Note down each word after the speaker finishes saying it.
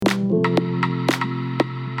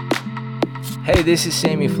Hey, this is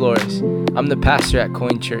Sammy Flores. I'm the pastor at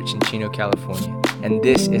Coin Church in Chino, California, and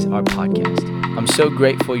this is our podcast. I'm so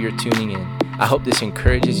grateful you're tuning in. I hope this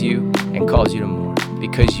encourages you and calls you to more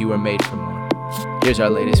because you were made for more. Here's our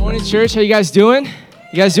latest Morning, message. church. How you guys doing?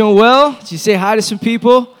 You guys doing well? Did you say hi to some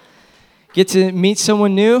people? Get to meet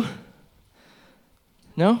someone new?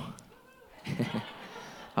 No?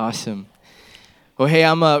 Awesome. Well, hey,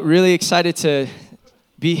 I'm really excited to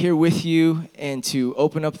be here with you and to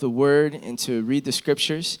open up the Word and to read the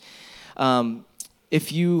Scriptures. I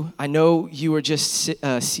know you were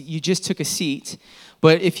you just took a seat,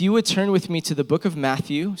 but if you would turn with me to the book of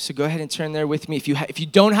Matthew, so go ahead and turn there with me. If you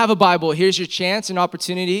don't have a Bible, here's your chance and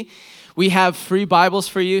opportunity. We have free Bibles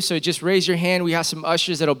for you, so just raise your hand. We have some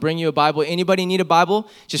ushers that'll bring you a Bible. Anybody need a Bible?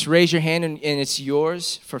 Just raise your hand and it's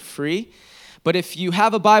yours for free. But if you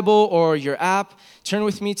have a Bible or your app, turn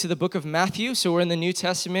with me to the book of Matthew. So we're in the New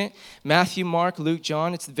Testament. Matthew, Mark, Luke,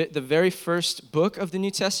 John. It's the very first book of the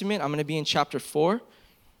New Testament. I'm going to be in chapter 4.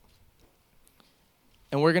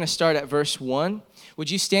 And we're going to start at verse 1.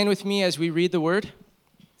 Would you stand with me as we read the word?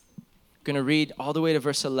 I'm going to read all the way to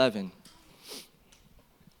verse 11.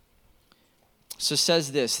 So it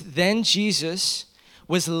says this, "Then Jesus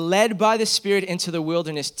was led by the Spirit into the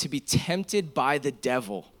wilderness to be tempted by the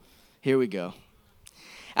devil." Here we go.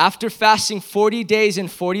 "After fasting 40 days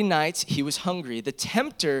and 40 nights, he was hungry. The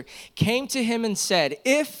tempter came to him and said,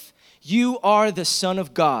 'If you are the Son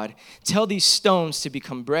of God, tell these stones to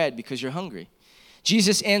become bread because you're hungry.'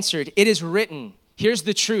 Jesus answered, 'It is written,'" here's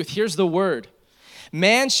the truth, here's the word,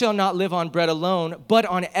 "'Man shall not live on bread alone, but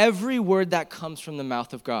on every word that comes from the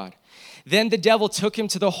mouth of God.' Then the devil took him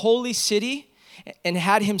to the holy city and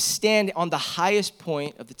had him stand on the highest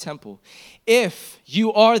point of the temple. 'If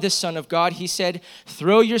you are the Son of God,' he said,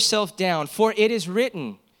 'throw yourself down, for it is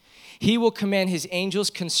written, he will command his angels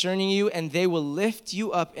concerning you, and they will lift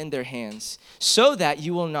you up in their hands, so that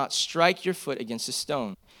you will not strike your foot against a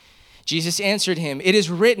stone.' Jesus answered him, 'It is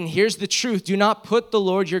written,'" here's the truth, "'do not put the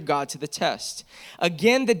Lord your God to the test.'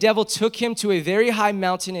 Again, the devil took him to a very high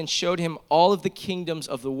mountain and showed him all of the kingdoms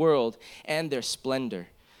of the world and their splendor.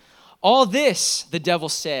 'All this,' the devil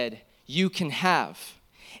said, 'you can have,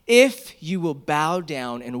 if you will bow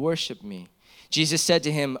down and worship me.' Jesus said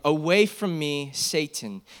to him, 'Away from me,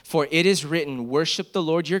 Satan, for it is written, worship the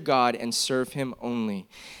Lord your God and serve him only.'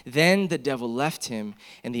 Then the devil left him,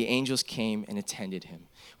 and the angels came and attended him."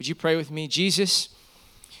 Would you pray with me? Jesus,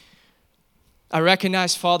 I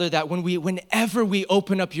recognize, Father, that whenever we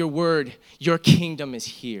open up your word, your kingdom is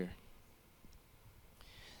here.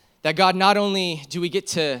 That God, not only do we get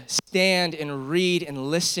to stand and read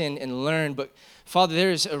and listen and learn, but Father,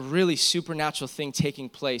 there is a really supernatural thing taking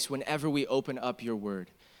place whenever we open up your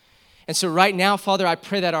word. And so right now, Father, I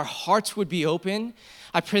pray that our hearts would be open.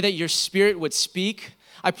 I pray that your Spirit would speak.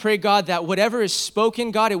 I pray, God, that whatever is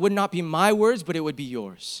spoken, God, it would not be my words, but it would be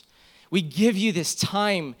yours. We give you this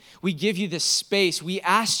time. We give you this space. We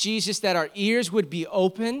ask, Jesus, that our ears would be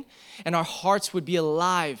open and our hearts would be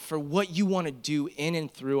alive for what you want to do in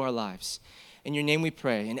and through our lives. In your name we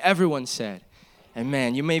pray. And everyone said,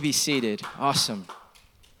 amen. You may be seated. Awesome.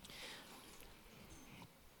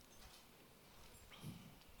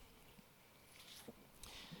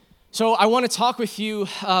 So I want to talk with you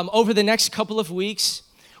over the next couple of weeks.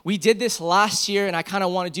 We did this last year, and I kind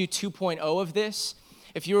of want to do 2.0 of this.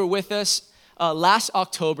 If you were with us last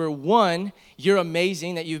October, one, you're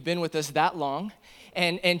amazing that you've been with us that long.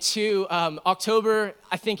 And two, October,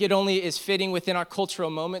 I think it only is fitting within our cultural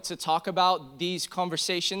moment to talk about these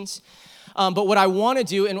conversations. But what I want to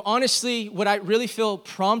do, and honestly, what I really feel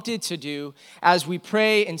prompted to do as we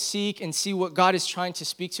pray and seek and see what God is trying to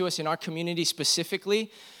speak to us in our community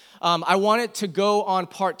specifically, I wanted to go on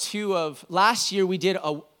part 2 of last year.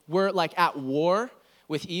 We're like at war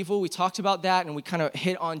with evil. We talked about that and we kind of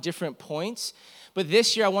hit on different points. But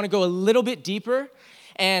this year I want to go a little bit deeper,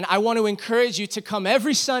 and I want to encourage you to come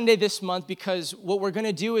every Sunday this month, because what we're going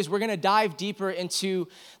to do is we're going to dive deeper into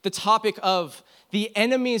the topic of the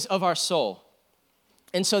enemies of our soul.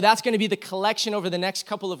 And so that's going to be the collection over the next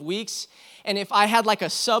couple of weeks. And if I had like a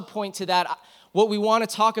sub point to that, what we want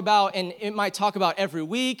to talk about, and it might talk about every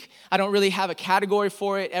week. I don't really have a category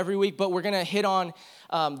for it every week, but we're going to hit on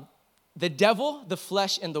the devil, the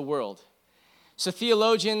flesh, and the world. So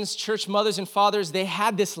theologians, church mothers and fathers, they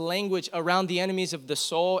had this language around the enemies of the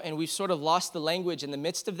soul, and we've sort of lost the language in the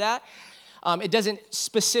midst of that. It doesn't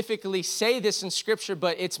specifically say this in Scripture,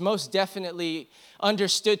 but it's most definitely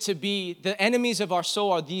understood to be the enemies of our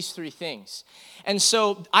soul are these 3 things. And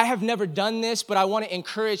so I have never done this, but I want to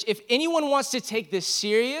encourage, if anyone wants to take this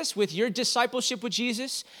serious with your discipleship with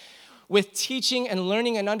Jesus, with teaching and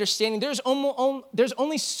learning and understanding, there's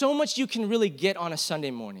only so much you can really get on a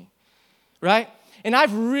Sunday morning, right? And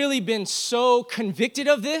I've really been so convicted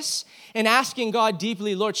of this and asking God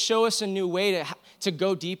deeply, Lord, show us a new way to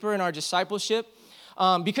go deeper in our discipleship.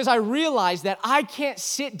 Because I realize that I can't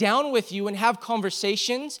sit down with you and have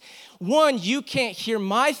conversations. One, you can't hear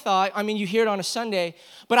my thought. I mean, you hear it on a Sunday,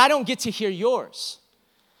 but I don't get to hear yours.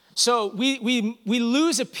 So we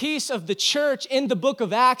lose a piece of the church in the book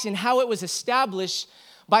of Acts and how it was established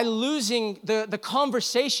by losing the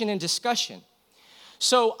conversation and discussion.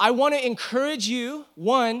 So I want to encourage you,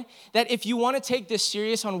 one, that if you want to take this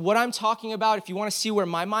serious on what I'm talking about, if you want to see where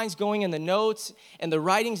my mind's going in the notes and the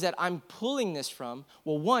writings that I'm pulling this from,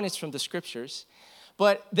 well, one, it's from the scriptures.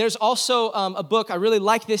 But there's also a book, I really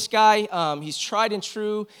like this guy. He's tried and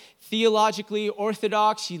true, theologically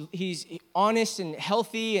orthodox. He's honest and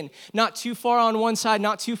healthy and not too far on one side,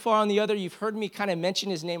 not too far on the other. You've heard me kind of mention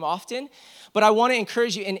his name often. But I want to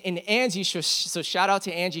encourage you, and Angie, so shout out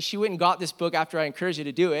to Angie. She went and got this book after I encouraged you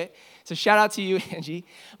to do it. So shout out to you, Angie.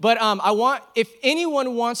 But if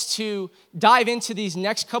anyone wants to dive into these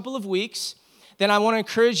next couple of weeks, then I want to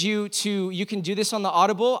encourage you you can do this on the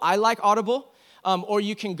Audible. I like Audible. Or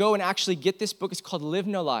you can go and actually get this book. It's called Live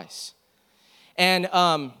No Lies. And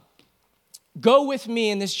go with me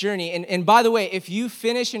in this journey. And by the way, if you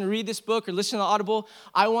finish and read this book or listen to Audible,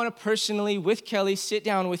 I want to personally, with Kelly, sit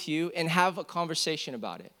down with you and have a conversation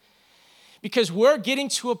about it. Because we're getting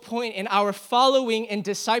to a point in our following and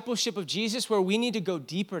discipleship of Jesus where we need to go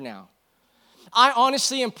deeper now. I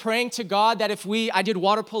honestly am praying to God that I did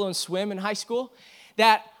water polo and swim in high school,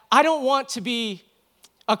 that I don't want to be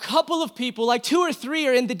a couple of people, like 2 or 3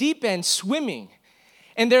 are in the deep end swimming.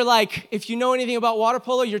 And they're like, if you know anything about water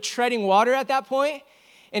polo, you're treading water at that point.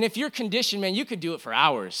 And if you're conditioned, man, you could do it for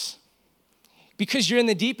hours. Because you're in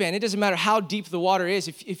the deep end. It doesn't matter how deep the water is.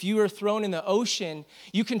 If you are thrown in the ocean,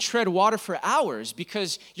 you can tread water for hours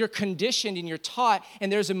because you're conditioned and you're taught,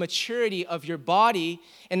 and there's a maturity of your body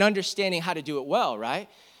and understanding how to do it well, right?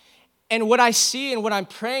 And what I see and what I'm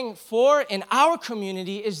praying for in our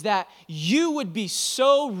community is that you would be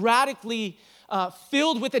so radically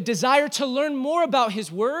filled with a desire to learn more about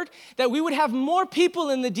His Word, that we would have more people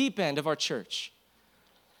in the deep end of our church.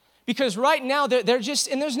 Because right now, they're just,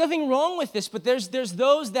 and there's nothing wrong with this, but there's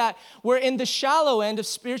those that were in the shallow end of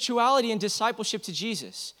spirituality and discipleship to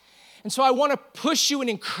Jesus. And so I want to push you and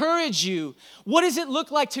encourage you. What does it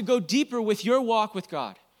look like to go deeper with your walk with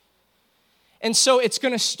God? And so it's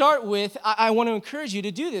going to start with, I want to encourage you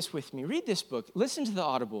to do this with me. Read this book, listen to the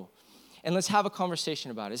Audible, and let's have a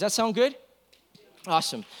conversation about it. Does that sound good?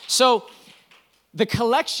 Awesome. So the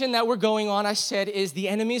collection that we're going on, I said, is The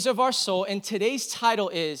Enemies of Our Soul, and today's title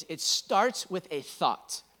is, It Starts with a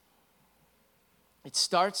Thought. It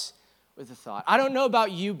starts with a thought. I don't know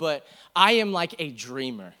about you, but I am like a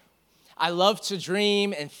dreamer. I love to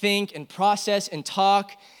dream and think and process and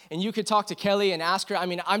talk. And you could talk to Kelly and ask her. I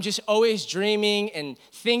mean, I'm just always dreaming and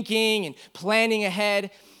thinking and planning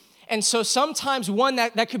ahead. And so sometimes, one,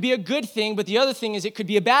 that could be a good thing, but the other thing is it could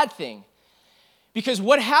be a bad thing. Because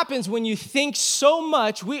what happens when you think so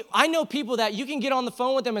much, I know people that you can get on the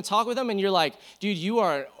phone with them and talk with them, and you're like, dude, you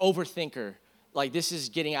are an overthinker. Like, this is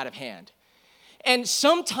getting out of hand. And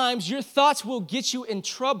sometimes your thoughts will get you in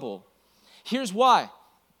trouble. Here's why.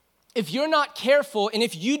 If you're not careful, and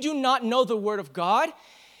if you do not know the Word of God,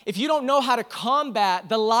 if you don't know how to combat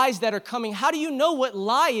the lies that are coming, how do you know what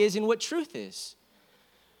lie is and what truth is?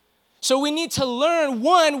 So we need to learn,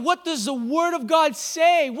 one, what does the Word of God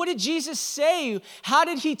say? What did Jesus say? How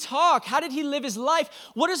did He talk? How did He live His life?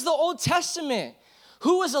 What is the Old Testament?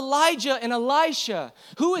 Who was Elijah and Elisha?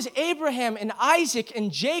 Who was Abraham and Isaac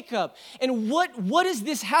and Jacob? And what does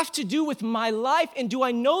this have to do with my life? And do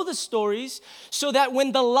I know the stories so that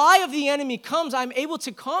when the lie of the enemy comes, I'm able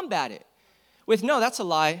to combat it? With, no, that's a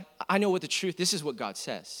lie. I know what the truth, this is what God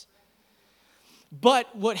says.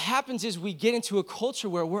 But what happens is we get into a culture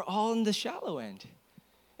where we're all in the shallow end.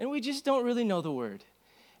 And we just don't really know the Word.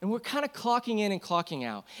 And we're kind of clocking in and clocking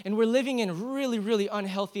out. And we're living in really, really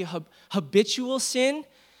unhealthy habitual sin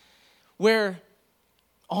where,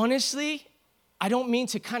 honestly, I don't mean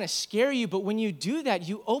to kind of scare you, but when you do that,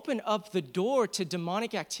 you open up the door to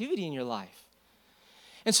demonic activity in your life.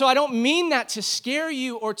 And so I don't mean that to scare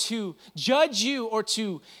you or to judge you or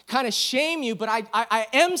to kind of shame you, but I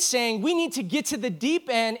am saying we need to get to the deep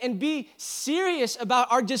end and be serious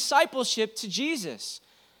about our discipleship to Jesus.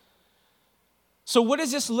 So what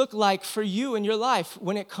does this look like for you in your life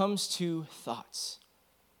when it comes to thoughts?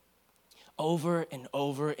 Over and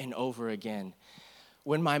over and over again.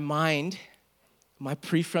 When my mind, my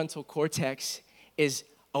prefrontal cortex is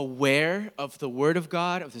aware of the Word of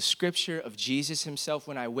God, of the Scripture, of Jesus himself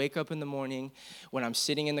when I wake up in the morning, when I'm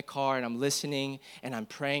sitting in the car and I'm listening and I'm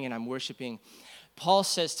praying and I'm worshiping. Paul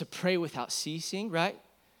says to pray without ceasing, right?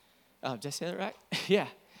 Did I say that right? Yeah.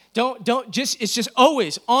 It's just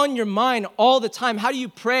always on your mind all the time. How do you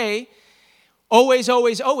pray? Always,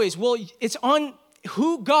 always, always. Well, it's on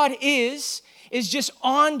who God is just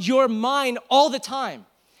on your mind all the time.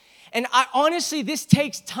 And honestly, this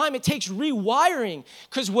takes time. It takes rewiring,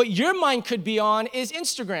 because what your mind could be on is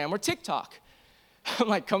Instagram or TikTok. I'm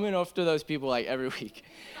like coming after those people like every week.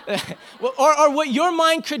 or what your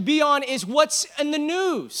mind could be on is what's in the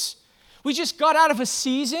news. We just got out of a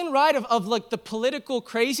season, right, of like the political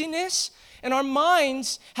craziness, and our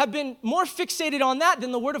minds have been more fixated on that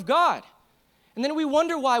than the Word of God. And then we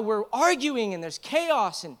wonder why we're arguing and there's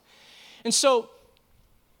chaos. And so,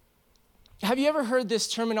 have you ever heard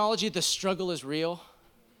this terminology, the struggle is real?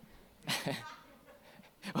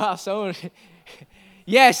 Wow,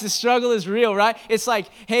 yes, the struggle is real, right? It's like,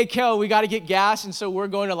 hey, Kel, we got to get gas, and so we're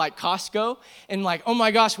going to like Costco, and like, oh my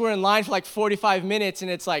gosh, we're in line for like 45 minutes, and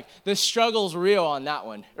it's like, the struggle's real on that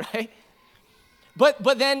one, right?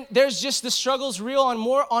 But then there's just the struggle's real on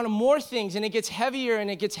more things, and it gets heavier,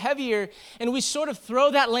 and we sort of throw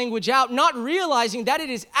that language out, not realizing that it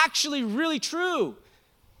is actually really true.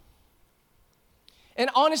 And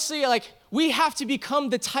honestly, like, we have to become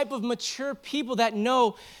the type of mature people that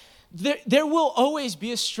know there will always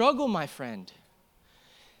be a struggle, my friend.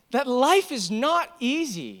 That life is not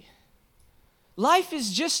easy. Life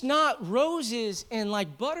is just not roses and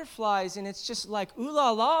like butterflies, and it's just like ooh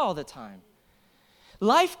la la all the time.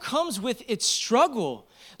 Life comes with its struggle.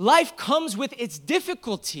 Life comes with its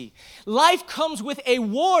difficulty. Life comes with a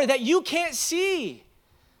war that you can't see.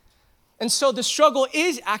 And so the struggle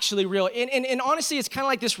is actually real. And honestly, it's kind of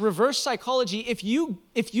like this reverse psychology. If you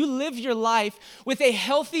live your life with a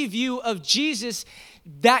healthy view of Jesus,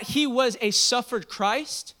 that he was a suffered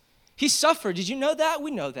Christ, he suffered. Did you know that?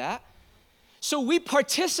 We know that. So we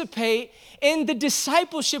participate in the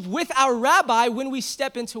discipleship with our rabbi when we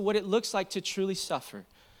step into what it looks like to truly suffer.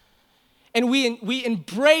 And we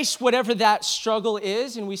embrace whatever that struggle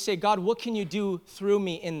is, and we say, God, what can you do through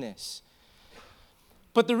me in this?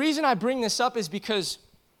 But the reason I bring this up is because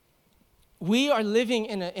we are living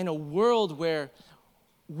in a world where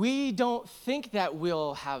we don't think that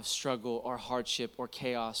we'll have struggle or hardship or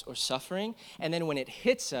chaos or suffering. And then when it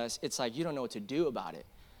hits us, it's like, you don't know what to do about it.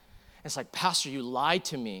 It's like, Pastor, you lied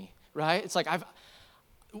to me, right? It's like,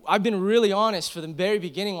 I've been really honest for the very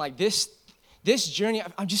beginning, like this journey,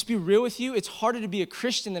 I'll just be real with you, it's harder to be a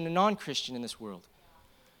Christian than a non-Christian in this world.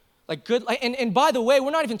 And by the way,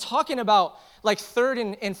 we're not even talking about like third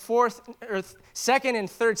and fourth, or second and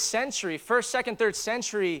third century, first, second, third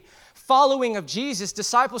century following of Jesus,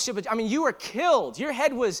 discipleship. I mean, you were killed. Your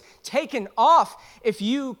head was taken off if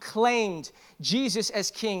you claimed Jesus as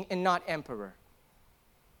king and not emperor.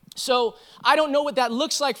 So I don't know what that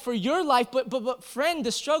looks like for your life, but friend,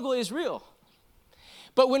 the struggle is real.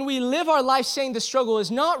 But when we live our life saying the struggle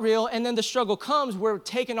is not real, and then the struggle comes, we're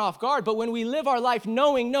taken off guard. But when we live our life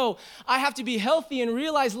knowing, no, I have to be healthy and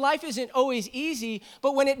realize life isn't always easy,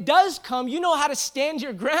 but when it does come, you know how to stand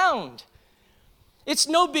your ground. It's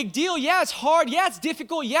no big deal. Yeah, it's hard. Yeah, it's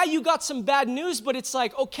difficult. Yeah, you got some bad news, but it's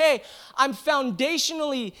like, okay, I'm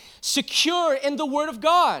foundationally secure in the Word of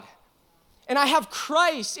God. And I have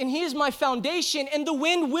Christ, and he is my foundation, and the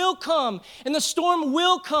wind will come, and the storm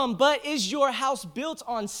will come, but is your house built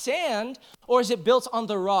on sand, or is it built on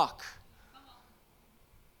the rock?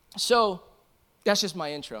 So, that's just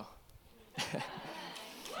my intro.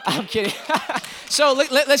 I'm kidding. So,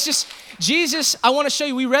 let's just, Jesus, I want to show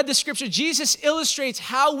you, we read the scripture, Jesus illustrates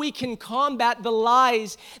how we can combat the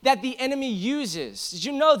lies that the enemy uses. Did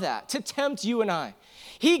you know that? To tempt you and I.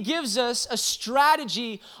 He gives us a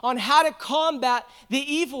strategy on how to combat the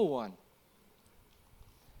evil one.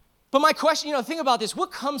 But my question, think about this.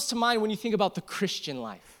 What comes to mind when you think about the Christian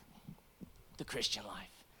life? The Christian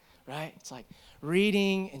life, right? It's like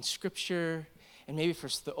reading and scripture, and maybe for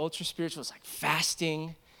the ultra spiritual, it's like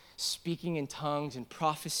fasting, speaking in tongues, and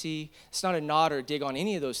prophecy. It's not a nod or a dig on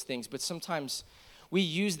any of those things, but sometimes we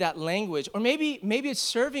use that language. Or maybe it's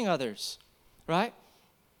serving others, right?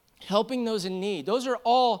 Helping those in need. Those are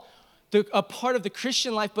all a part of the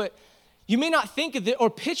Christian life, but you may not think of it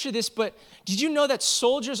or picture this, but did you know that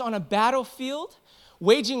soldiers on a battlefield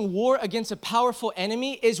waging war against a powerful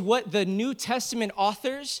enemy is what the New Testament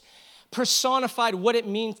authors personified what it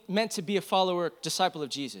meant to be a follower, disciple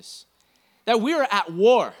of Jesus? That we are at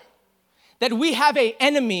war, that we have an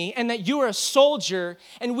enemy, and that you are a soldier,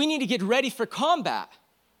 and we need to get ready for combat.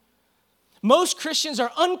 Most Christians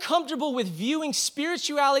are uncomfortable with viewing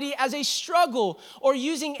spirituality as a struggle or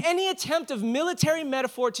using any attempt of military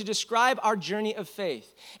metaphor to describe our journey of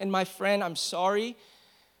faith. And my friend, I'm sorry,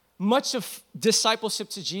 much of discipleship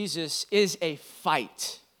to Jesus is a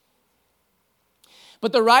fight.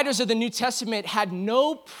 But the writers of the New Testament had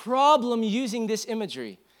no problem using this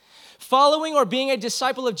imagery. Following or being a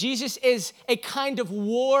disciple of Jesus is a kind of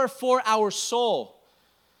war for our soul.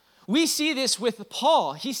 We see this with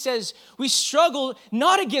Paul. He says, we struggle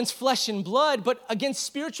not against flesh and blood, but against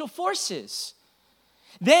spiritual forces.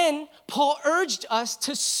 Then Paul urged us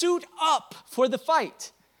to suit up for the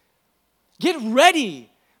fight. Get ready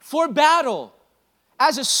for battle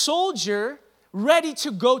as a soldier ready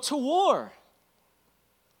to go to war.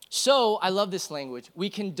 So, I love this language. We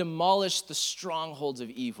can demolish the strongholds of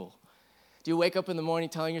evil. Do you wake up in the morning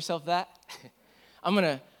telling yourself that? I'm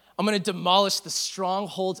gonna demolish the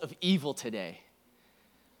strongholds of evil today.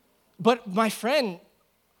 But my friend,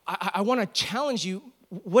 I want to challenge you.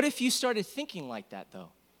 What if you started thinking like that, though?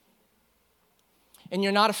 And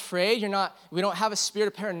you're not afraid. We don't have a spirit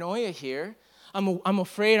of paranoia here. I'm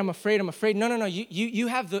afraid. No. You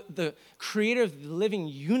have the creator of the living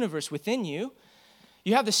universe within you.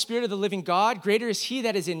 You have the Spirit of the living God. Greater is He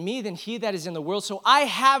that is in me than he that is in the world. So I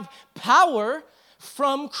have power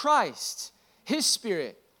from Christ, His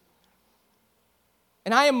Spirit.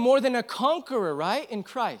 And I am more than a conqueror, right, in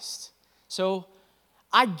Christ. So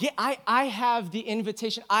I have the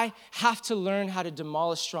invitation. I have to learn how to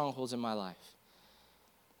demolish strongholds in my life.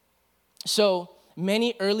 So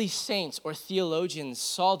many early saints or theologians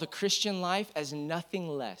saw the Christian life as nothing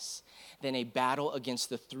less than a battle against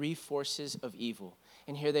the three forces of evil.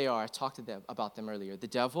 And here they are. I talked to them about them earlier. The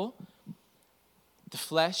devil, the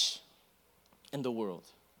flesh, and the world.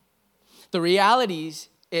 The realities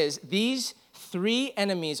is these three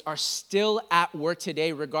enemies are still at work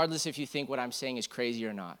today, regardless if you think what I'm saying is crazy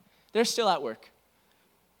or not. They're still at work,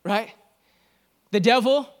 right? The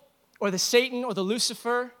devil, or the Satan, or the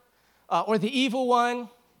Lucifer, or the evil one,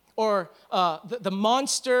 or the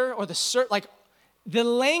monster, or the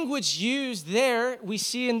language used there, we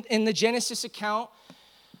see in the Genesis account,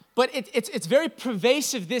 but it's very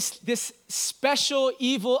pervasive, this special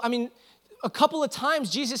evil. I mean, a couple of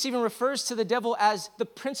times, Jesus even refers to the devil as the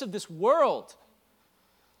prince of this world.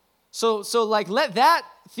 So let that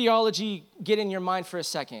theology get in your mind for a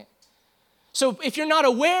second. So if you're not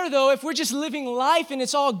aware, though, if we're just living life and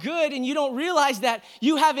it's all good and you don't realize that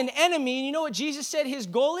you have an enemy, and you know what Jesus said? His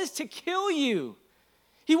goal is to kill you.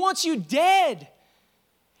 He wants you dead.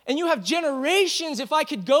 And you have generations, if I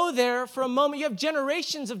could go there for a moment, you have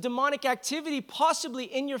generations of demonic activity possibly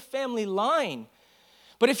in your family line.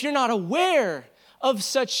 But if you're not aware of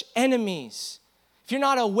such enemies, if you're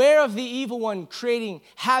not aware of the evil one creating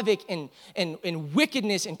havoc and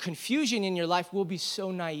wickedness and confusion in your life, we'll be so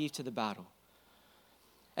naive to the battle.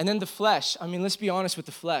 And then the flesh, I mean, let's be honest with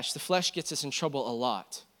the flesh. The flesh gets us in trouble a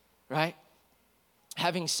lot, right?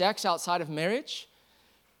 Having sex outside of marriage,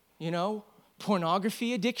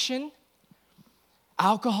 pornography addiction,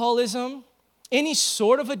 alcoholism, any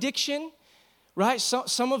sort of addiction, right?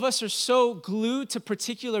 Some of us are so glued to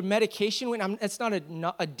particular medication. It's not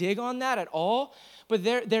a dig on that at all, but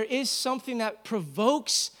there is something that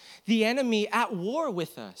provokes the enemy at war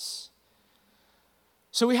with us.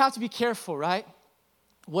 So we have to be careful, right?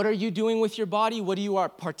 What are you doing with your body? What you are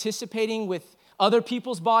participating with other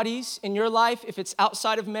people's bodies in your life if it's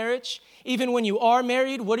outside of marriage? Even when you are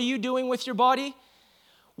married, what are you doing with your body?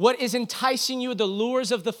 What is enticing you? The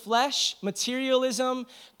lures of the flesh, materialism,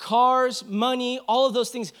 cars, money, all of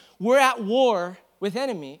those things. We're at war with the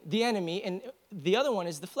enemy, and the other one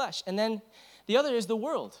is the flesh. And then the other is the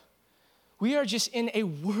world. We are just in a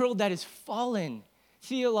world that is fallen.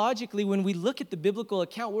 Theologically, when we look at the biblical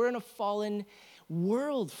account, we're in a fallen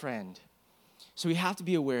world, friend. So we have to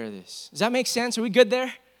be aware of this. Does that make sense? Are we good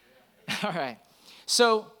there? All right.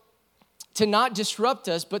 So to not disrupt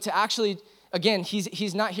us, but to actually, again,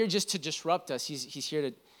 he's not here just to disrupt us. He's here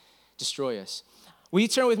to destroy us. Will you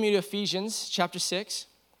turn with me to Ephesians chapter 6?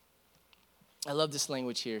 I love this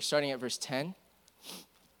language here, starting at verse 10.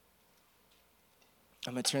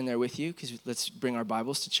 I'm going to turn there with you because let's bring our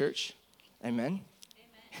Bibles to church. Amen.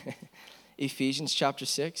 Amen. Ephesians chapter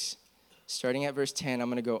 6, starting at verse 10. I'm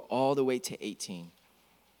going to go all the way to 18.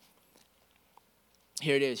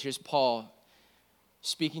 Here it is. Here's Paul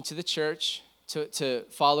speaking to the church, to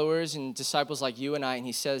followers and disciples like you and I, and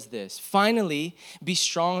he says this: finally, be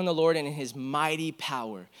strong in the Lord and in his mighty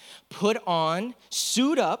power.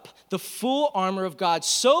 Suit up the full armor of God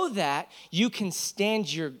so that you can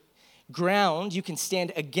stand your ground, you can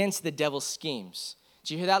stand against the devil's schemes.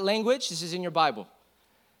 Do you hear that language? This is in your Bible.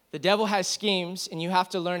 The devil has schemes, and you have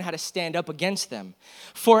to learn how to stand up against them.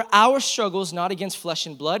 For our struggle is not against flesh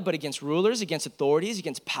and blood, but against rulers, against authorities,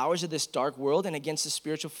 against powers of this dark world, and against the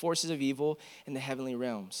spiritual forces of evil in the heavenly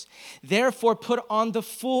realms. Therefore, put on the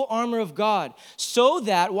full armor of God, so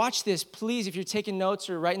that, watch this, please, if you're taking notes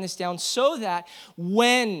or writing this down, so that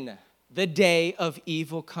when the day of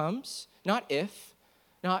evil comes, not if,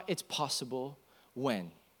 not it's possible,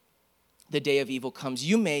 when the day of evil comes,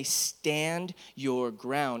 you may stand your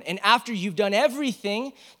ground. And after you've done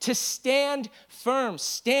everything, to stand firm,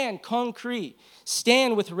 stand concrete,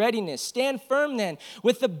 stand with readiness, stand firm then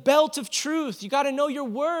with the belt of truth. You got to know your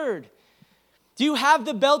word. Do you have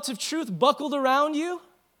the belt of truth buckled around you?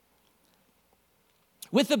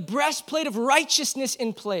 With the breastplate of righteousness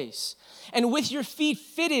in place, and with your feet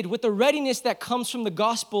fitted with the readiness that comes from the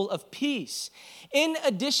gospel of peace. In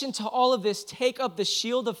addition to all of this, take up the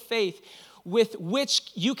shield of faith with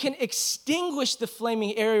which you can extinguish the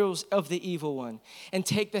flaming arrows of the evil one, and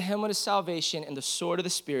take the helmet of salvation and the sword of the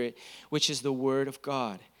Spirit, which is the word of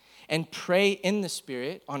God. And pray in the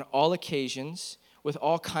Spirit on all occasions with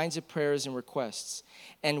all kinds of prayers and requests.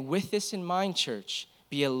 And with this in mind, church,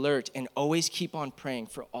 be alert and always keep on praying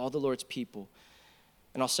for all the Lord's people.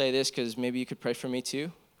 And I'll say this because maybe you could pray for me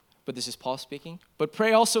too, but this is Paul speaking. But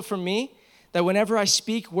pray also for me, that whenever I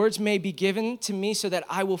speak, words may be given to me so that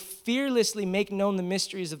I will fearlessly make known the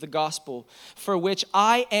mysteries of the gospel, for which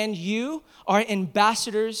I and you are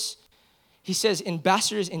ambassadors. He says,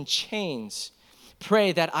 ambassadors in chains.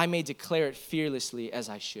 Pray that I may declare it fearlessly as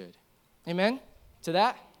I should. Amen? To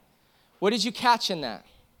that? What did you catch in that?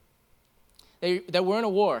 That we're in a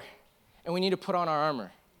war and we need to put on our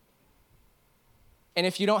armor. And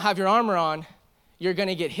if you don't have your armor on, you're going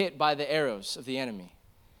to get hit by the arrows of the enemy.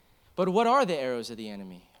 But what are the arrows of the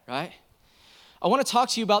enemy, right? I want to talk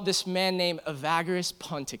to you about this man named Evagrius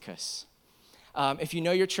Ponticus. If you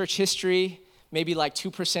know your church history, maybe like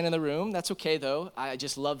 2% in the room. That's okay, though. I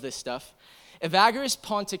just love this stuff. Evagrius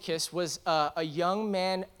Ponticus was a young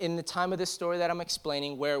man in the time of this story that I'm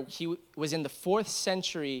explaining, where he was in the 4th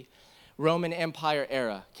century Roman Empire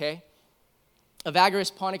era, okay?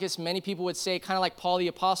 Evagrius Ponticus, many people would say, kind of like Paul the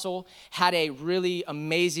Apostle, had a really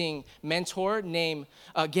amazing mentor named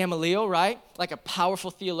Gamaliel, right? Like a powerful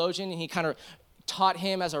theologian, and he kind of taught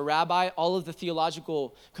him as a rabbi all of the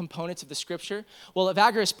theological components of the scripture. Well,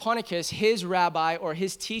 Evagrius Ponticus, his rabbi or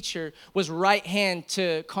his teacher, was right hand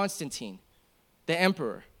to Constantine, the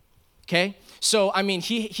emperor. Okay? So, I mean,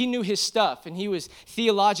 he knew his stuff, and he was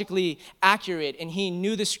theologically accurate, and he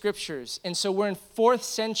knew the scriptures. And so we're in 4th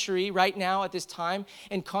century right now at this time,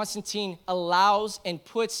 and Constantine allows and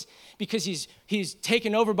puts, because he's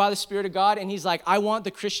taken over by the Spirit of God, and he's like, I want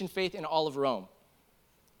the Christian faith in all of Rome.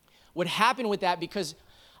 What happened with that, because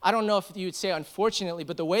I don't know if you would say unfortunately,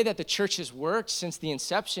 but the way that the church has worked since the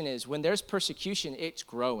inception is when there's persecution, it's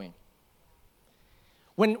growing.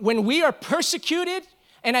 When we are persecuted,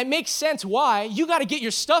 and it makes sense why, you got to get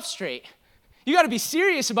your stuff straight. You got to be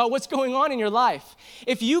serious about what's going on in your life.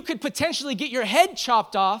 If you could potentially get your head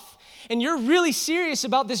chopped off and you're really serious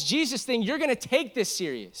about this Jesus thing, you're going to take this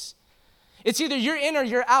serious. It's either you're in or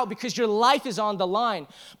you're out because your life is on the line.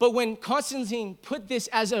 But when Constantine put this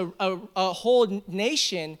as a whole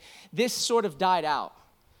nation, this sort of died out.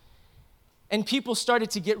 And people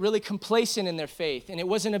started to get really complacent in their faith, and it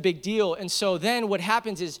wasn't a big deal. And so then what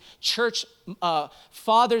happens is church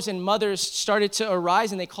fathers and mothers started to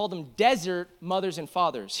arise, and they called them desert mothers and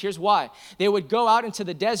fathers. Here's why. They would go out into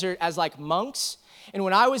the desert as like monks. And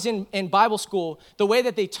when I was in Bible school, the way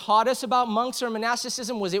that they taught us about monks or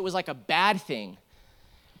monasticism was it was like a bad thing.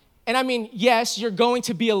 And I mean, yes, you're going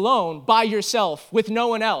to be alone by yourself with no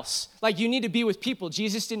one else. Like you need to be with people.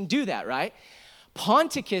 Jesus didn't do that, right?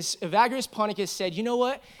 Evagrius Ponticus said, you know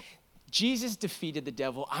what? Jesus defeated the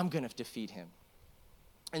devil. I'm going to defeat him.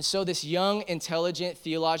 And so this young, intelligent,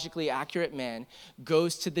 theologically accurate man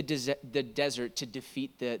goes to the desert to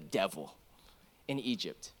defeat the devil in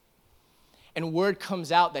Egypt. And word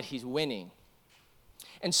comes out that he's winning.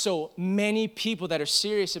 And so many people that are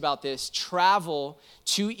serious about this travel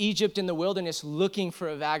to Egypt in the wilderness looking for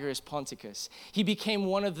Evagrius Ponticus. He became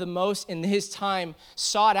one of the most, in his time,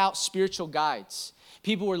 sought out spiritual guides.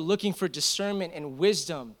 People were looking for discernment and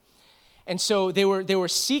wisdom. And so they were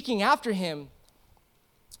seeking after him,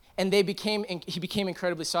 and he became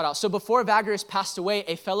incredibly sought out. So before Evagrius passed away,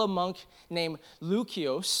 a fellow monk named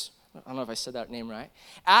Lucius, I don't know if I said that name right,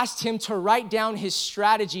 asked him to write down his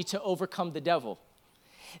strategy to overcome the devil.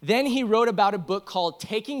 Then he wrote about a book called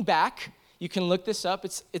Taking Back. You can look this up.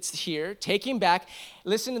 It's here. Taking Back.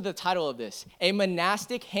 Listen to the title of this. A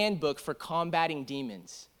monastic handbook for combating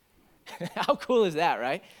demons. How cool is that,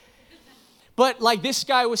 right? But like this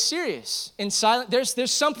guy was serious in silence.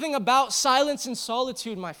 There's something about silence and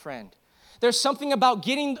solitude, my friend. There's something about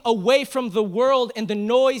getting away from the world and the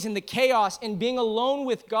noise and the chaos and being alone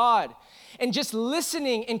with God and just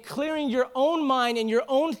listening and clearing your own mind and your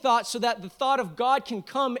own thoughts so that the thought of God can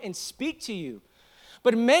come and speak to you.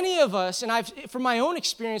 But many of us, and from my own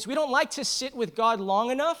experience, we don't like to sit with God long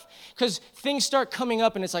enough because things start coming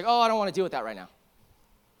up and it's like, oh, I don't want to deal with that right now.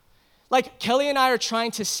 Like Kelly and I are trying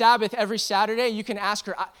to Sabbath every Saturday. You can ask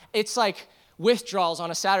her. It's like withdrawals on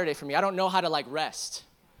a Saturday for me. I don't know how to like rest.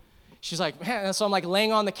 She's like, man, and so I'm like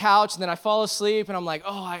laying on the couch and then I fall asleep and I'm like,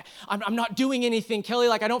 oh, I'm not doing anything, Kelly,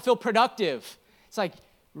 like I don't feel productive. It's like,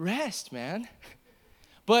 rest, man.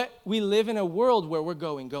 But we live in a world where we're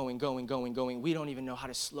going. We don't even know how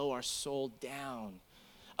to slow our soul down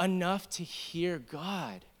enough to hear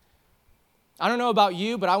God. I don't know about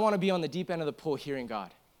you, but I want to be on the deep end of the pool hearing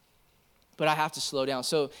God. But I have to slow down.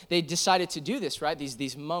 So they decided to do this, right?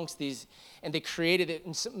 These monks, and they created it,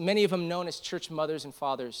 and many of them known as church mothers and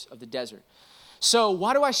fathers of the desert. So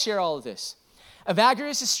why do I share all of this?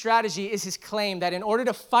 Evagrius' strategy is his claim that in order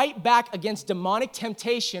to fight back against demonic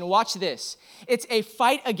temptation, watch this, it's a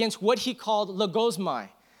fight against what he called logosmai.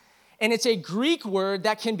 And it's a Greek word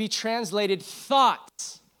that can be translated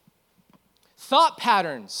thoughts, thought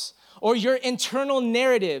patterns, or your internal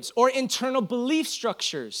narratives or internal belief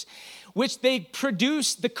structures, which they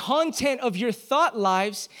produce the content of your thought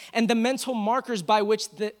lives and the mental markers by which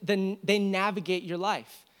they navigate your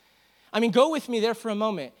life. I mean, go with me there for a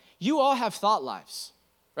moment. You all have thought lives,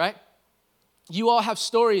 right? You all have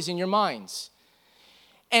stories in your minds.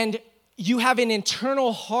 And you have an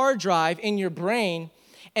internal hard drive in your brain,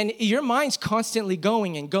 and your mind's constantly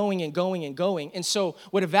going and going and going and going. And so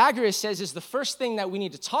what Evagrius says is the first thing that we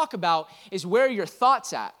need to talk about is where are your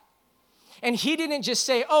thoughts at? And he didn't just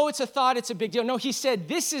say, oh, it's a thought, it's a big deal. No, he said,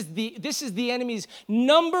 this is the enemy's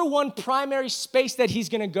number one primary space that he's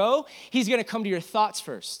going to go. He's going to come to your thoughts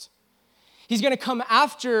first. He's going to come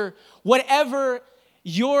after whatever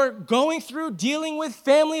you're going through, dealing with,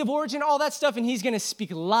 family of origin, all that stuff, and he's going to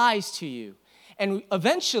speak lies to you. And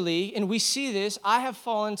eventually, and we see this, I have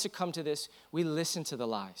fallen to come to this, we listen to the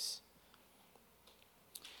lies.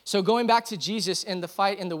 So going back to Jesus in the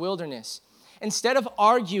fight in the wilderness, instead of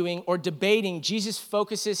arguing or debating, Jesus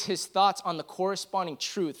focuses his thoughts on the corresponding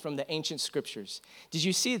truth from the ancient scriptures. Did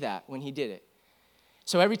you see that when he did it?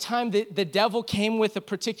 So every time the devil came with a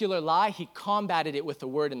particular lie, he combated it with the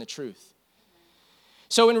word and the truth.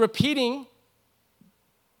 So in repeating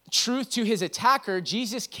truth to his attacker,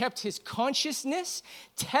 Jesus kept his consciousness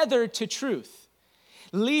tethered to truth,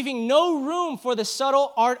 leaving no room for the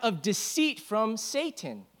subtle art of deceit from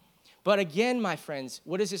Satan. But again, my friends,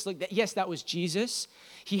 what does this look like? Yes, that was Jesus.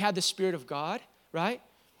 He had the Spirit of God, right?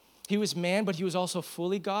 He was man, but he was also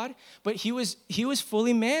fully God. But he was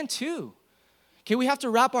fully man too. Okay, we have to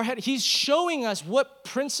wrap our head. He's showing us what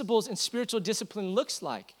principles and spiritual discipline looks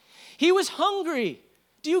like. He was hungry.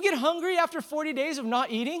 Do you get hungry after 40 days of not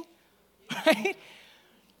eating? Right?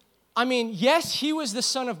 I mean, yes, he was the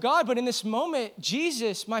Son of God, but in this moment,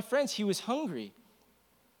 Jesus, my friends, he was hungry.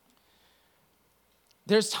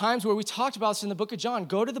 There's times where we talked about this in the book of John.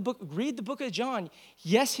 Go to the book, read the book of John.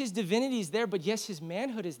 Yes, his divinity is there, but yes, his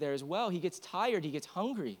manhood is there as well. He gets tired, he gets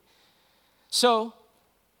hungry. So,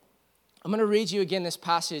 I'm going to read you again this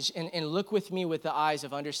passage and look with me with the eyes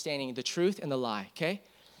of understanding the truth and the lie, okay?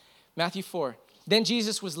 Matthew 4. Then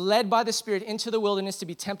Jesus was led by the Spirit into the wilderness to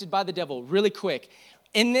be tempted by the devil. Really quick.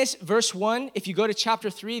 In this, verse 1, if you go to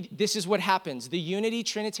chapter 3, this is what happens. The unity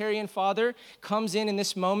Trinitarian Father comes in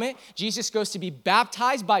this moment. Jesus goes to be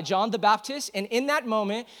baptized by John the Baptist. And in that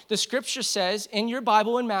moment, the scripture says in your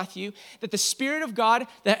Bible in Matthew that the Spirit of God,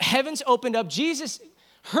 that heavens opened up. Jesus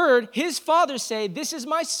heard his Father say, this is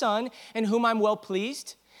my Son in whom I'm well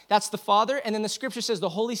pleased. That's the Father. And then the scripture says the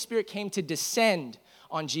Holy Spirit came to descend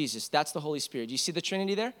on Jesus. That's the Holy Spirit. Do you see the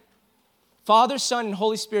Trinity there? Father, Son, and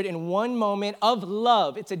Holy Spirit in one moment of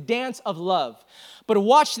love. It's a dance of love. But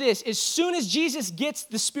watch this. As soon as Jesus gets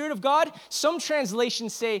the Spirit of God, some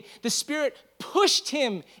translations say the Spirit pushed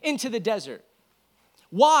him into the desert.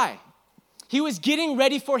 Why? He was getting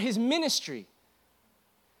ready for his ministry.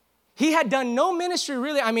 He had done no ministry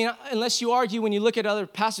really, I mean, unless you argue when you look at other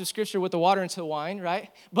passages of scripture with the water into the wine, right?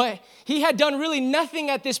 But he had done really nothing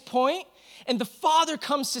at this point, and the Father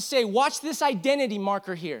comes to say, watch this identity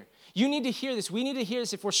marker here. You need to hear this. We need to hear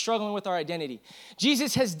this if we're struggling with our identity.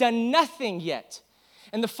 Jesus has done nothing yet,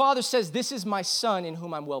 and the Father says, this is my Son in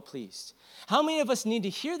whom I'm well pleased. How many of us need to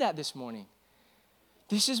hear that this morning?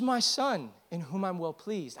 This is my Son in whom I'm well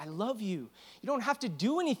pleased. I love you. You don't have to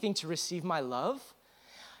do anything to receive my love.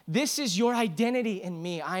 This is your identity in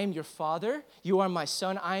me. I am your father. You are my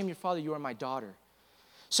son. I am your father. You are my daughter.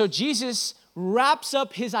 So Jesus wraps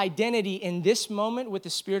up his identity in this moment with the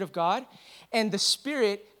Spirit of God, and the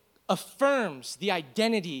Spirit affirms the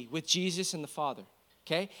identity with Jesus and the Father.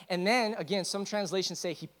 Okay? And then, again, some translations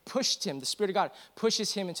say he pushed him, the Spirit of God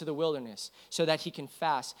pushes him into the wilderness so that he can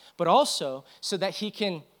fast, but also so that he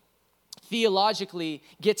can theologically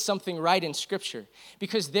get something right in Scripture.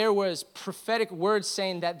 Because there was prophetic words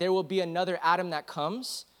saying that there will be another Adam that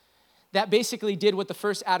comes that basically did what the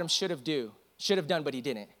first Adam should have done, but he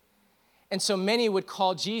didn't. And so many would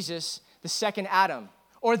call Jesus the second Adam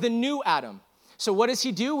or the new Adam. So what does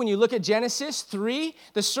he do? When you look at Genesis 3,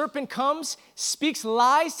 the serpent comes, speaks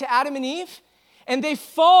lies to Adam and Eve, and they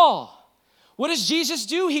fall. What does Jesus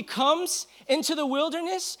do? He comes into the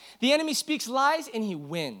wilderness, the enemy speaks lies, and he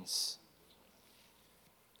wins.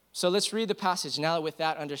 So let's read the passage now with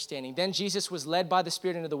that understanding. Then Jesus was led by the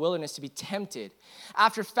Spirit into the wilderness to be tempted.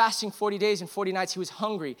 After fasting 40 days and 40 nights, he was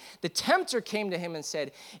hungry. The tempter came to him and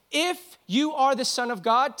said, "If you are the Son of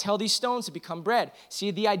God, tell these stones to become bread." See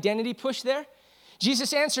the identity push there?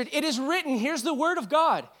 Jesus answered, "It is written," here's the word of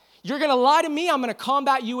God, "You're going to lie to me, I'm going to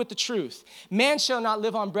combat you with the truth. Man shall not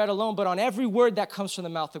live on bread alone, but on every word that comes from the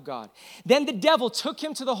mouth of God." Then the devil took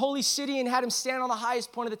him to the holy city and had him stand on the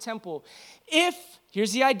highest point of the temple. "If,"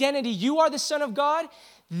 here's the identity, "you are the Son of God,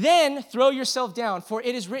 then throw yourself down, for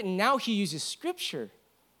it is written." Now he uses Scripture.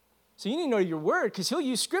 So you need to know your word, because he'll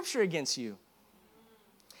use Scripture against you.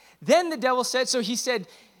 Then the devil said, so he said,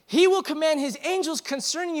 "He will command his angels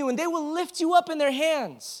concerning you, and they will lift you up in their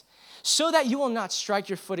hands, so that you will not strike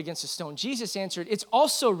your foot against a stone." Jesus answered, "It's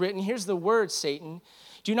also written," here's the word, Satan,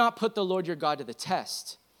 "do not put the Lord your God to the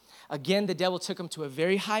test." Again, the devil took him to a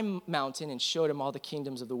very high mountain and showed him all the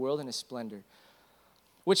kingdoms of the world and his splendor.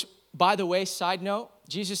 Which, by the way, side note,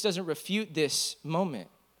 Jesus doesn't refute this moment.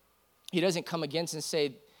 He doesn't come against and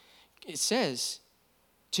say, it says,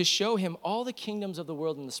 to show him all the kingdoms of the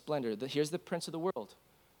world and the splendor. Here's the prince of the world.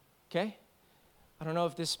 Okay? I don't know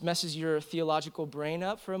if this messes your theological brain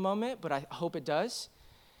up for a moment, but I hope it does.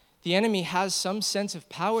 The enemy has some sense of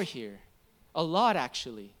power here. A lot,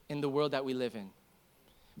 actually, in the world that we live in.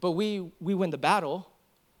 But we win the battle.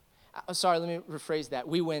 Sorry, let me rephrase that.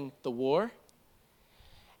 We win the war.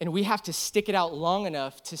 And we have to stick it out long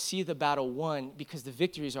enough to see the battle won, because the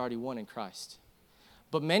victory is already won in Christ.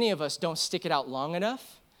 But many of us don't stick it out long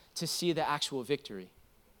enough to see the actual victory,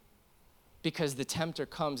 because the tempter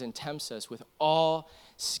comes and tempts us with all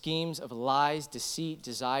schemes of lies, deceit,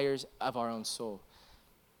 desires of our own soul.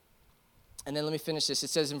 And then let me finish this. It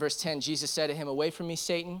says in verse 10, Jesus said to him, "Away from me,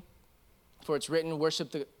 Satan, for it's written,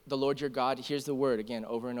 worship the Lord your God." Here's the word again,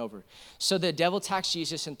 over and over. So the devil attacks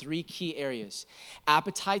Jesus in three key areas: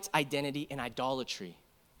 appetites, identity, and idolatry.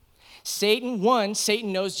 Satan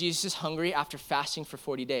knows Jesus is hungry after fasting for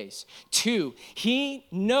 40 days. 2, he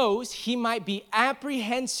knows he might be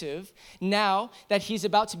apprehensive now that he's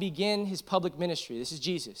about to begin his public ministry. This is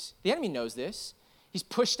Jesus. The enemy knows this. He's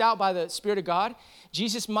pushed out by the Spirit of God.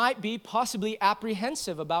 Jesus might be possibly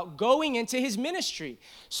apprehensive about going into his ministry.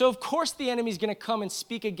 So of course the enemy is going to come and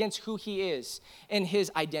speak against who he is and his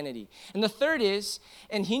identity. And the third is,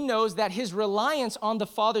 and he knows that his reliance on the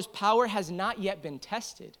Father's power has not yet been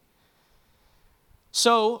tested.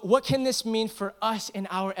 So what can this mean for us in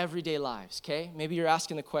our everyday lives, okay? Maybe you're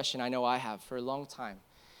asking the question, I know I have for a long time.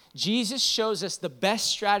 Jesus shows us the best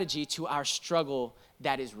strategy to our struggle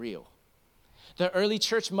that is real. The early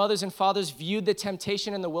church mothers and fathers viewed the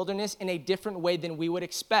temptation in the wilderness in a different way than we would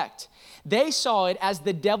expect. They saw it as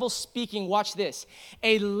the devil speaking, watch this,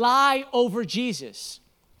 a lie over Jesus.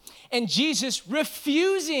 And Jesus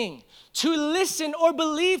refusing to listen or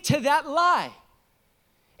believe to that lie.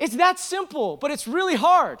 It's that simple, but it's really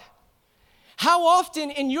hard. How often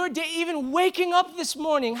in your day, even waking up this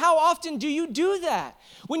morning, how often do you do that?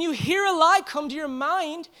 When you hear a lie come to your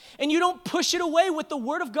mind and you don't push it away with the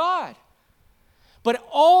Word of God. But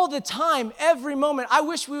all the time, every moment, I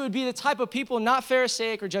wish we would be the type of people, not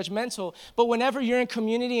Pharisaic or judgmental, but whenever you're in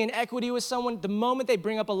community and equity with someone, the moment they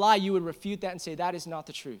bring up a lie, you would refute that and say, that is not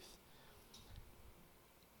the truth.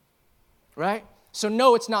 Right? So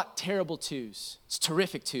no, it's not terrible twos. It's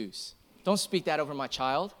terrific twos. Don't speak that over my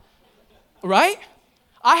child. Right?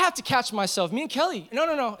 I have to catch myself. Me and Kelly,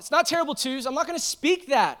 no. It's not terrible twos. I'm not going to speak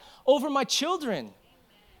that over my children.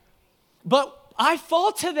 But I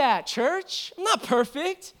fall to that, church. I'm not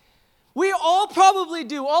perfect. We all probably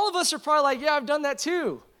do. All of us are probably like, yeah, I've done that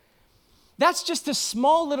too. That's just a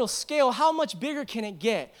small little scale. How much bigger can it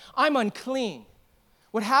get? I'm unclean.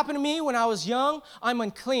 What happened to me when I was young? I'm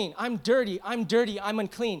unclean. I'm dirty. I'm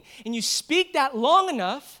unclean. And you speak that long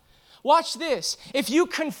enough, Watch this. If you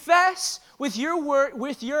confess with your word,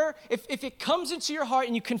 if it comes into your heart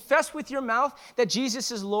and you confess with your mouth that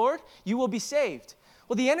Jesus is Lord, you will be saved.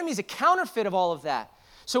 Well, the enemy is a counterfeit of all of that.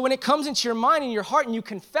 So when it comes into your mind and your heart and you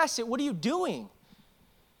confess it, what are you doing?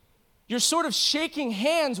 You're sort of shaking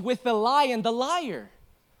hands with the lie and the liar.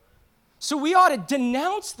 So we ought to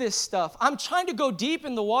denounce this stuff. I'm trying to go deep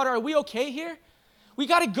in the water. Are we okay here? We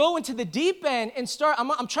got to go into the deep end and start.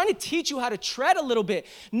 I'm trying to teach you how to tread a little bit.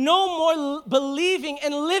 No more believing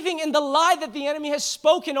and living in the lie that the enemy has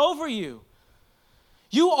spoken over you.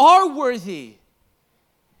 You are worthy.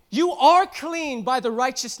 You are clean by the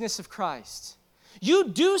righteousness of Christ. You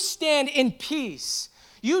do stand in peace.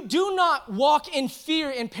 You do not walk in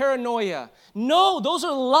fear and paranoia. No, those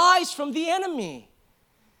are lies from the enemy.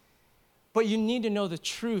 But you need to know the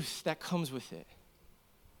truth that comes with it.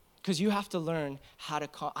 Because you have to learn how to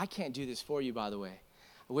I can't do this for you, by the way.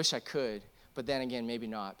 I wish I could, but then again, maybe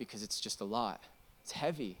not, because it's just a lot. It's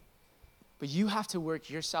heavy. But you have to work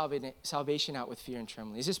your salvation out with fear and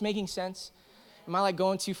trembling. Is this making sense? Am I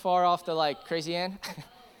going too far off the crazy end?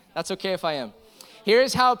 That's okay if I am.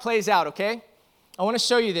 Here's how it plays out, okay? I want to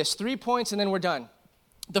show you this. 3 points and then we're done.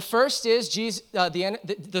 The first is,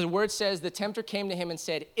 the word says, the tempter came to him and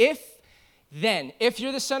said, if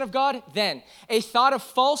you're the Son of God, then. A thought of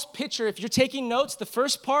false picture. If you're taking notes, the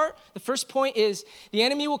first point is the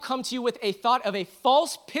enemy will come to you with a thought of a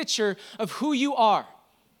false picture of who you are.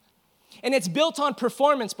 And it's built on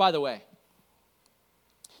performance, by the way.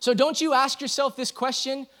 So don't you ask yourself this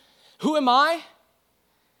question, who am I?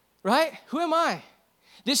 Right? Who am I?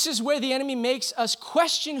 This is where the enemy makes us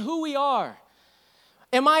question who we are.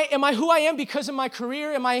 Am I who I am because of my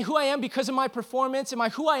career? Am I who I am because of my performance? Am I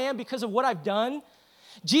who I am because of what I've done?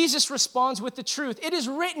 Jesus responds with the truth. It is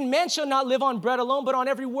written, man shall not live on bread alone, but on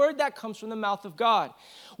every word that comes from the mouth of God.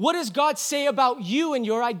 What does God say about you and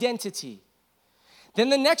your identity? Then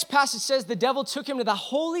the next passage says the devil took him to the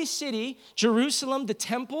holy city, Jerusalem, the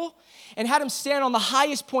temple, and had him stand on the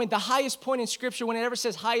highest point. The highest point in Scripture, when it ever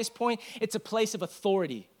says highest point, it's a place of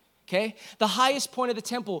authority. Okay? The highest point of the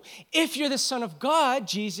temple. If you're the Son of God,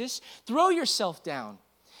 Jesus, throw yourself down.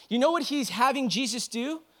 You know what he's having Jesus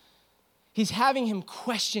do? He's having him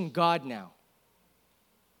question God now.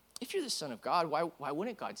 If you're the Son of God, why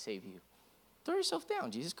wouldn't God save you? Throw yourself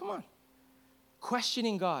down, Jesus, come on.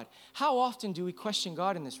 Questioning God. How often do we question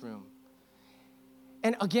God in this room?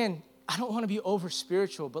 And again, I don't want to be over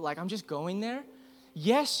spiritual, but I'm just going there.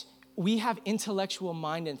 Yes, we have intellectual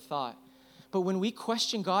mind and thought. But when we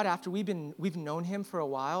question God after we've known him for a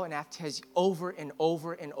while and after has over and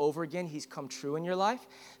over and over again he's come true in your life,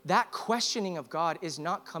 that questioning of God is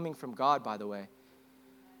not coming from God, by the way.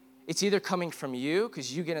 It's either coming from you,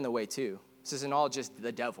 because you get in the way too. This isn't all just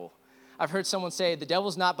the devil. I've heard someone say the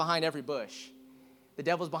devil's not behind every bush. The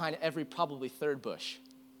devil's behind every probably third bush.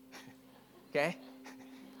 Okay?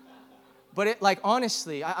 But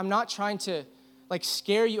honestly, I'm not trying to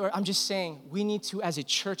scare you, or I'm just saying we need to, as a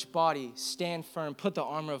church body, stand firm, put the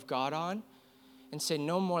armor of God on, and say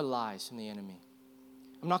no more lies from the enemy.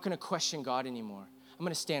 I'm not going to question God anymore. I'm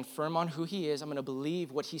going to stand firm on who he is. I'm going to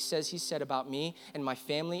believe what he says he said about me and my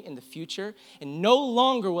family in the future. And no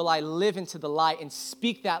longer will I live into the lie and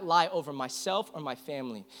speak that lie over myself or my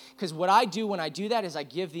family. Because what I do when I do that is I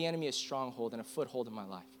give the enemy a stronghold and a foothold in my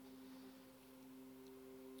life.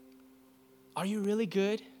 Are you really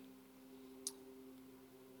good?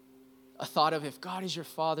 A thought of if God is your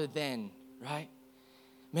father, then, right?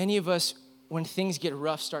 Many of us, when things get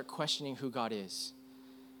rough, start questioning who God is.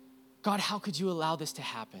 God, how could you allow this to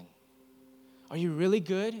happen? Are you really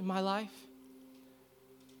good in my life?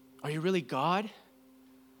 Are you really God?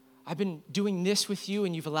 I've been doing this with you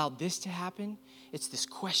and you've allowed this to happen. It's this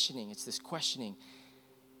questioning.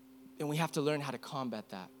 And we have to learn how to combat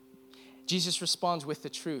that. Jesus responds with the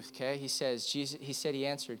truth, okay? He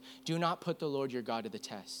answered, do not put the Lord your God to the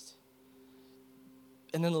test.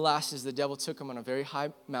 And then the last is the devil took him on a very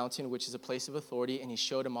high mountain, which is a place of authority, and he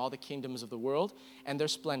showed him all the kingdoms of the world and their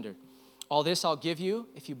splendor. All this I'll give you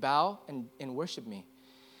if you bow and worship me.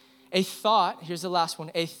 A thought, here's the last one,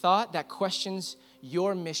 a thought that questions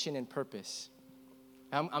your mission and purpose.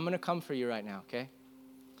 I'm going to come for you right now, okay?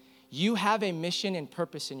 You have a mission and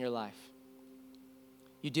purpose in your life.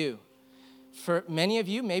 You do. For many of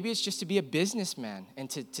you, maybe it's just to be a businessman and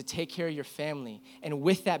to take care of your family. And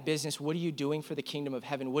with that business, what are you doing for the kingdom of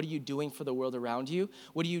heaven? What are you doing for the world around you?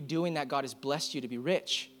 What are you doing that God has blessed you to be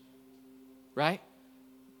rich? Right?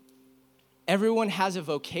 Everyone has a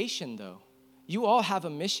vocation, though. You all have a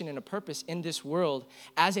mission and a purpose in this world.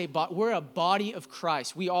 We're a body of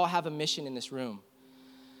Christ. We all have a mission in this room.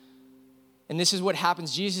 And this is what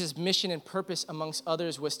happens. Jesus' mission and purpose, amongst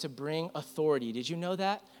others, was to bring authority. Did you know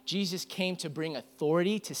that? Jesus came to bring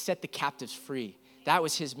authority to set the captives free. That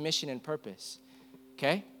was his mission and purpose.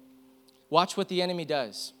 Okay? Watch what the enemy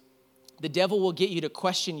does. The devil will get you to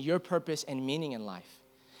question your purpose and meaning in life.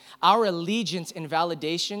 Our allegiance and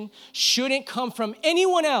validation shouldn't come from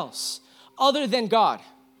anyone else other than God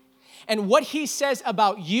and what he says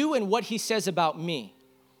about you and what he says about me.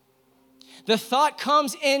 The thought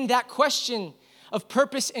comes in that question of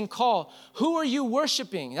purpose and call. Who are you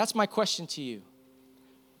worshiping? That's my question to you.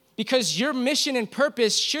 Because your mission and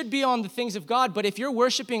purpose should be on the things of God, but if you're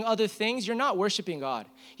worshiping other things, you're not worshiping God.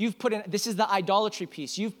 You've put in, this is the idolatry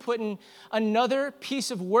piece. You've put in another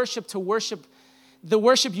piece of worship to worship. The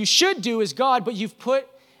worship you should do is God, but you've put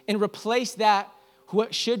and replaced that,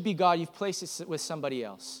 what should be God, you've placed it with somebody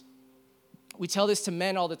else. We tell this to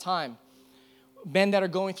men all the time. Men that are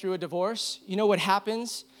going through a divorce, you know what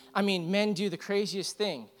happens? I mean, men do the craziest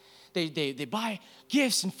thing. They buy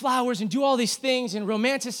gifts and flowers and do all these things and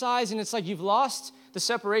romanticize, and it's like you've lost the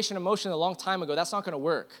separation emotion a long time ago. That's not going to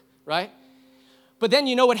work, right? But then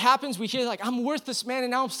you know what happens? We hear like, I'm worthless, man,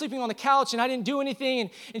 and now I'm sleeping on the couch, and I didn't do anything,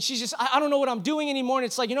 and she's just, I don't know what I'm doing anymore. And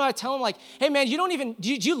it's like, you know, I tell him like, hey, man,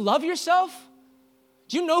 do you love yourself?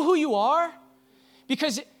 Do you know who you are?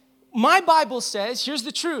 Because my Bible says, here's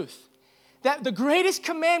the truth, that the greatest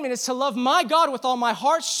commandment is to love my God with all my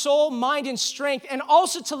heart, soul, mind, and strength, and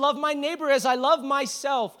also to love my neighbor as I love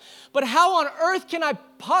myself. But how on earth can I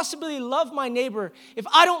possibly love my neighbor if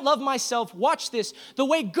I don't love myself? Watch this, the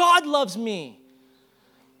way God loves me.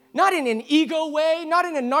 Not in an ego way, not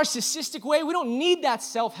in a narcissistic way. We don't need that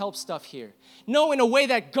self-help stuff here. No, in a way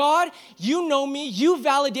that God, you know me, you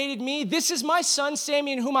validated me. This is my son,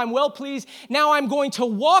 Sammy, in whom I'm well pleased. Now I'm going to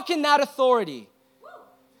walk in that authority.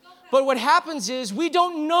 But what happens is we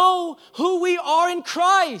don't know who we are in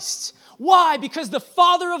Christ. Why? Because the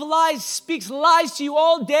father of lies speaks lies to you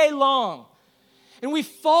all day long. And we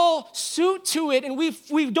fall suit to it, and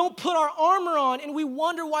we don't put our armor on, and we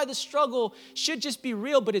wonder why the struggle should just be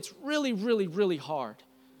real, but it's really, really, really hard.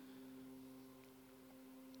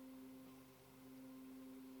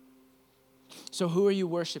 So who are you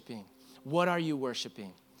worshiping? What are you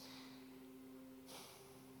worshiping?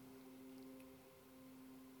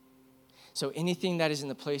 So anything that is in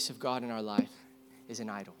the place of God in our life is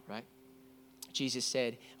an idol, right? Jesus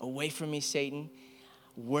said, away from me, Satan.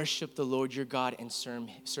 Worship the Lord your God and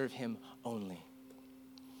serve him only.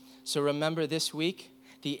 So remember this week,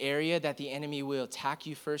 the area that the enemy will attack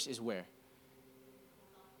you first is where?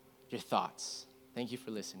 Your thoughts. Thank you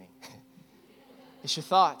for listening. It's your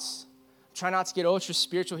thoughts. I'm trying not to get ultra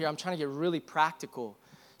spiritual here. I'm trying to get really practical.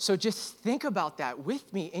 So just think about that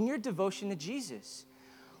with me in your devotion to Jesus.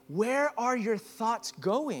 Where are your thoughts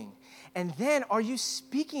going? And then are you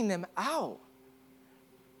speaking them out?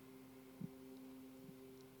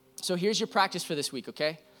 So here's your practice for this week,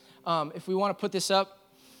 okay? If we want to put this up,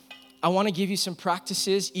 I want to give you some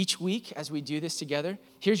practices each week as we do this together.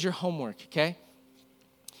 Here's your homework, okay?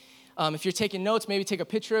 If you're taking notes, maybe take a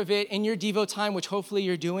picture of it in your Devo time, which hopefully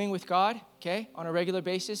you're doing with God, okay, on a regular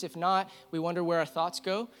basis. If not, we wonder where our thoughts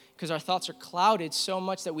go, because our thoughts are clouded so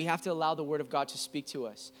much that we have to allow the Word of God to speak to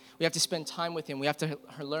us. We have to spend time with Him. We have to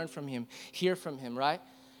learn from Him, hear from Him, right?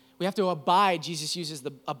 We have to abide. Jesus uses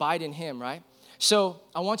the abide in Him, right? So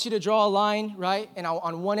I want you to draw a line, right? And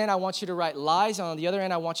on one end, I want you to write lies. And on the other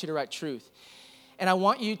end, I want you to write truth. And I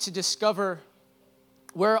want you to discover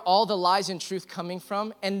where all the lies and truth coming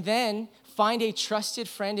from, and then find a trusted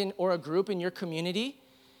friend or a group in your community.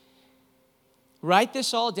 Write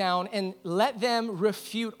this all down and let them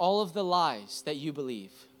refute all of the lies that you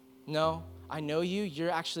believe. No, I know you, you're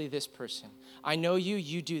actually this person. I know you,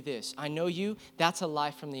 you do this. I know you, that's a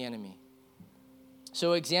lie from the enemy.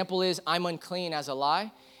 So example is, I'm unclean as a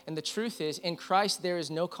lie. And the truth is, in Christ, there is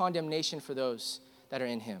no condemnation for those that are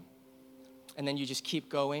in Him. And then you just keep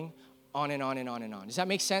going on and on and on and on. Does that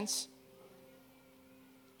make sense?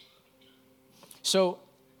 So,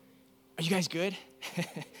 are you guys good?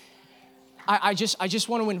 I just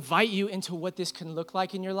want to invite you into what this can look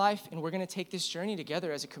like in your life, and we're going to take this journey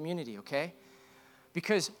together as a community, okay?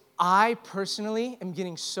 Because I personally am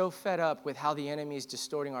getting so fed up with how the enemy is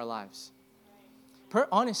distorting our lives.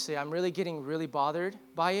 Honestly, I'm really getting really bothered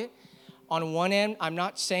by it. On one end, I'm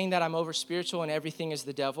not saying that I'm over spiritual and everything is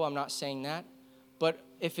the devil. I'm not saying that. But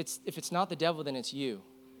if it's not the devil, then it's you.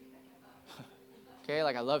 Okay,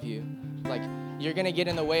 like I love you. Like you're going to get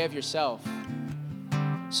in the way of yourself.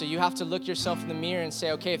 So you have to look yourself in the mirror and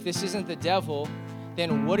say, okay, if this isn't the devil,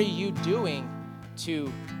 then what are you doing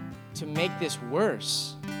to make this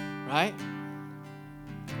worse, right?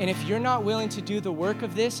 And if you're not willing to do the work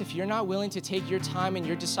of this, if you're not willing to take your time and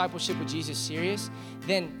your discipleship with Jesus serious,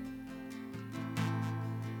 then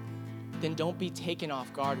don't be taken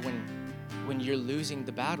off guard when you're losing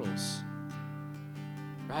the battles,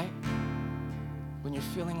 right? When you're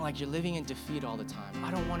feeling like you're living in defeat all the time. I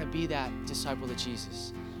don't want to be that disciple of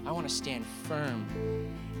Jesus. I want to stand firm,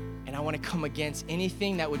 and I want to come against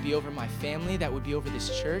anything that would be over my family, that would be over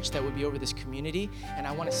this church, that would be over this community, and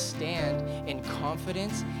I want to stand in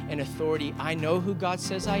confidence and authority. I know who God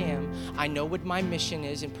says I am. I know what my mission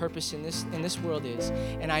is and purpose in this world is,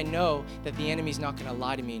 and I know that the enemy's not going to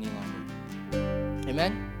lie to me any longer.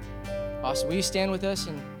 Amen? Awesome. Will you stand with us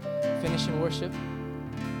and finish in worship?